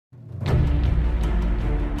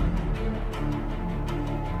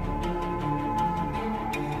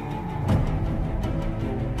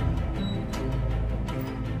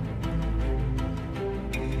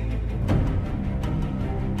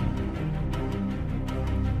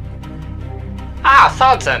Ah,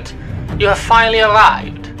 Sergeant, you have finally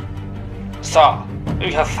arrived. Sir,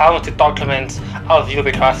 we have found the documents of your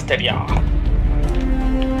custody.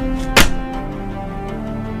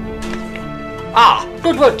 Ah,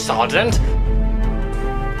 good work, Sergeant.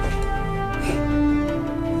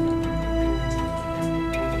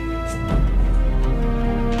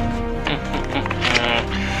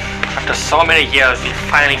 After so many years, we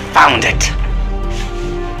finally found it.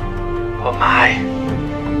 Oh my.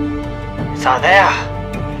 It's all there.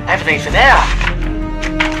 Everything's there.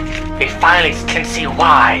 We finally can see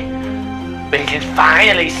why. We can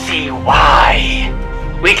finally see why.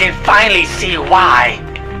 We can finally see why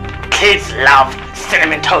kids love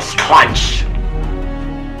Cinnamon Toast Crunch.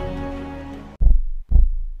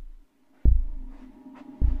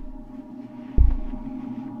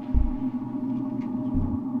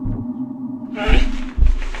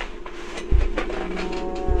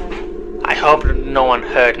 I hope no one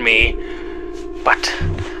heard me, but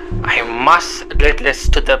I must get this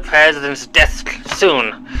to the President's desk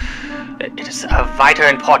soon. It is of vital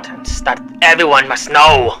importance that everyone must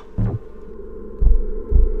know.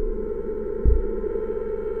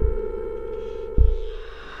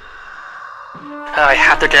 I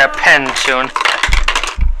have to get a pen soon.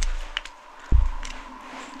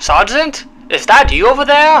 Sergeant? Is that you over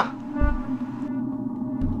there?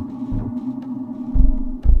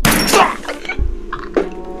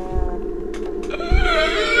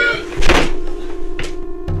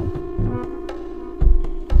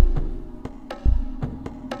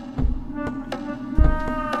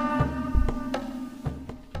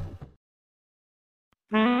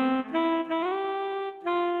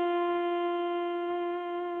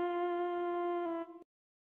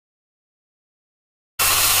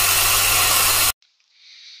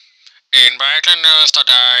 In breaking news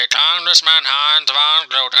today, Congressman Hans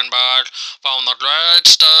Gutenberg from the great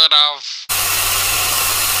state of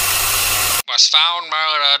was found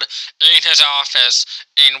murdered in his office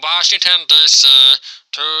in Washington, D.C.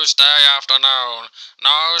 Tuesday afternoon.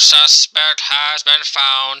 No suspect has been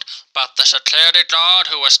found, but the security guard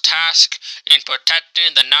who was tasked in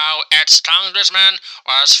protecting the now ex-congressman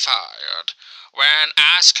was fired. When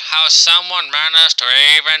asked how someone managed to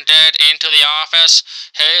even get into the office,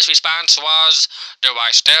 his response was, "Do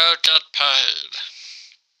I still get paid?"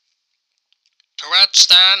 To which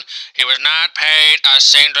then, he was not paid a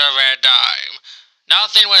single red dime.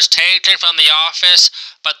 Nothing was taken from the office,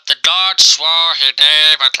 but the guard swore he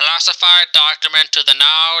gave a classified document to the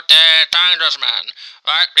now dead congressman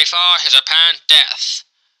right before his apparent death.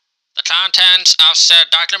 The contents of said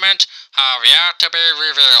document have yet to be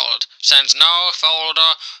revealed, since no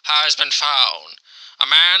folder has been found. A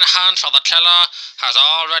manhunt for the killer has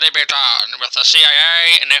already begun, with the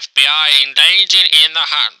CIA and FBI engaging in the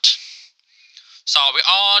hunt. So we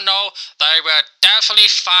all know they will definitely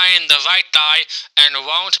find the right guy and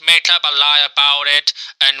won't make up a lie about it,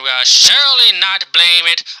 and will surely not blame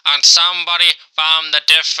it on somebody from the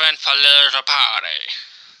different political party.